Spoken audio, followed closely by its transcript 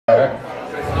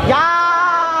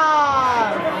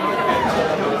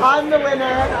the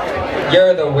winner.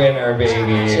 You're the winner,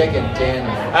 baby. Chicken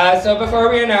dinner. So before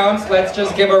we announce, let's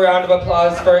just give a round of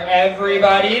applause for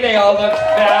everybody. They all look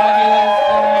fabulous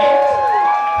tonight.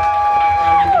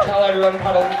 You can tell everyone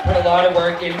put a lot of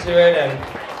work into it, and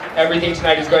everything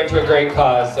tonight is going to a great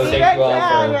cause. So thank you all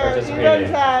for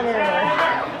participating.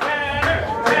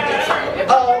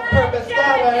 All-purpose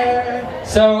flour.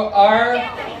 So our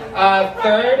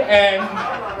third and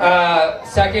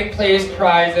second place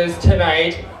prizes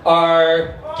tonight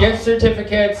are gift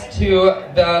certificates to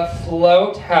the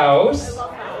Float House.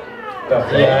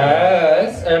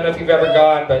 Yes. I don't know if you've ever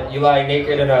gone, but you lie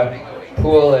naked in a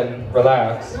pool and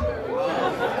relax.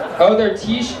 Oh, they're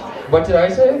what did I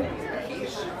say?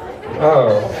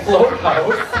 Oh. Float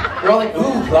House? We're all like,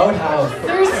 ooh, Float House.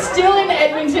 They're still in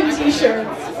Edmonton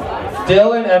t-shirts.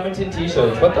 Still in Edmonton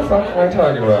t-shirts. What the fuck am I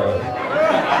talking about?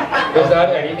 Is that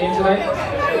anything tonight?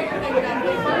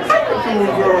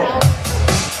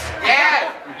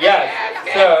 Yes.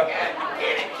 So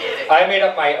I made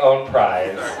up my own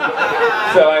prize.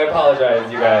 So I apologize,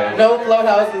 you guys. No Float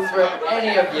Houses for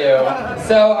any of you.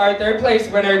 So our third place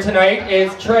winner tonight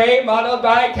is Trey, modeled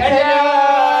by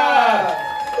Canon.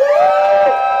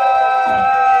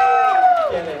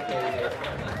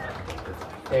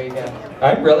 There you go.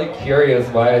 I'm really curious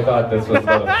why I thought this was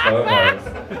about a Float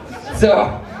House.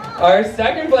 So our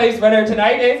second place winner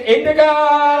tonight is Indigo.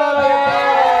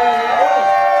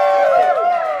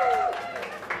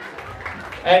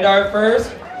 And our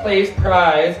first place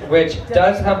prize, which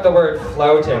does have the word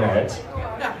float in it,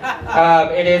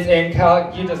 it is in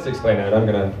you just explain it, I'm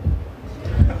gonna.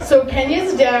 So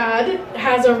Kenya's dad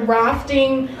has a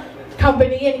rafting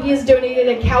company and he has donated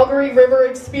a Calgary River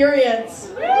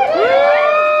experience.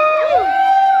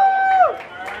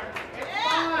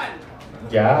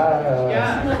 Yeah.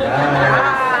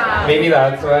 Maybe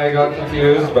that's why I got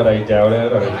confused, but I doubt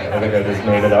it. I think I just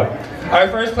made it up. Our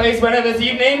first place winner this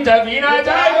evening, Davina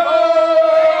Diamond!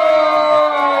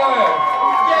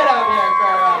 Get up here,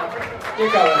 girl.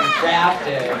 You're going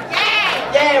rafting.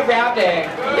 Yeah, rafting.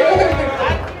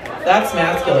 That's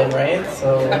masculine, right?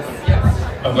 So.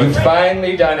 You've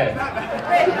finally done it.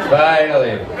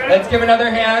 Finally. Let's give another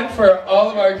hand for all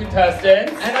of our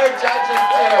contestants. And our judges,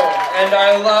 too. And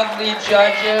our lovely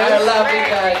judges. Our lovely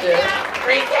judges.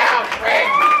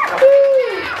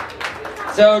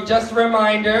 So just a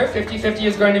reminder, 50/50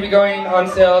 is going to be going on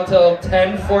sale till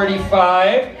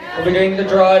 10:45. We'll be doing the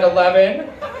draw at 11.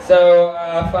 So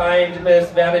find Miss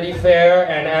Vanity Fair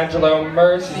and Angelo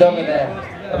Mercy. She's over there.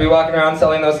 I'll be walking around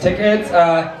selling those tickets.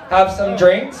 Have some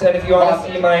drinks, and if you want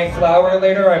to see my flower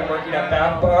later, I'm working at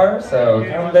Back Bar, so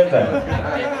come visit.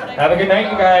 Have a good night,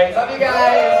 you guys. Love you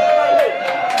guys.